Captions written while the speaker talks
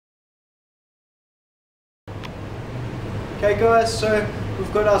Okay guys, so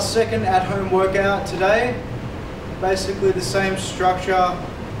we've got our second at-home workout today. Basically the same structure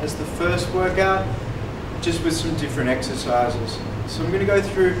as the first workout, just with some different exercises. So I'm going to go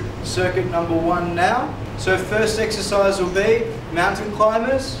through circuit number 1 now. So first exercise will be mountain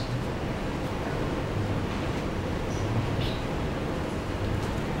climbers.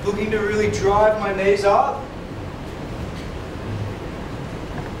 Looking to really drive my knees up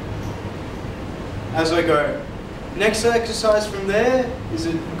as I go. Next exercise from there is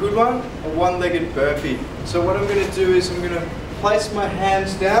a good one, a one-legged burpee. So what I'm going to do is I'm going to place my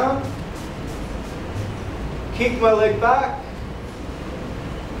hands down, kick my leg back,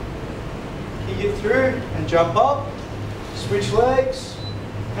 kick it through and jump up, switch legs,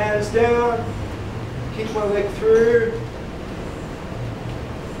 hands down, kick my leg through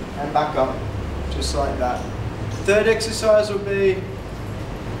and back up, just like that. Third exercise will be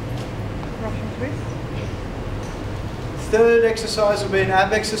Russian twist. Third exercise will be an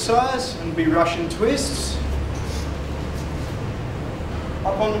ab exercise and be Russian twists.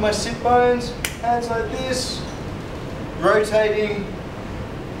 Up onto my sit bones, hands like this, rotating,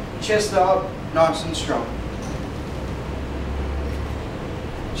 chest up, nice and strong.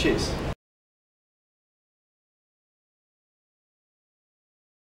 Cheers.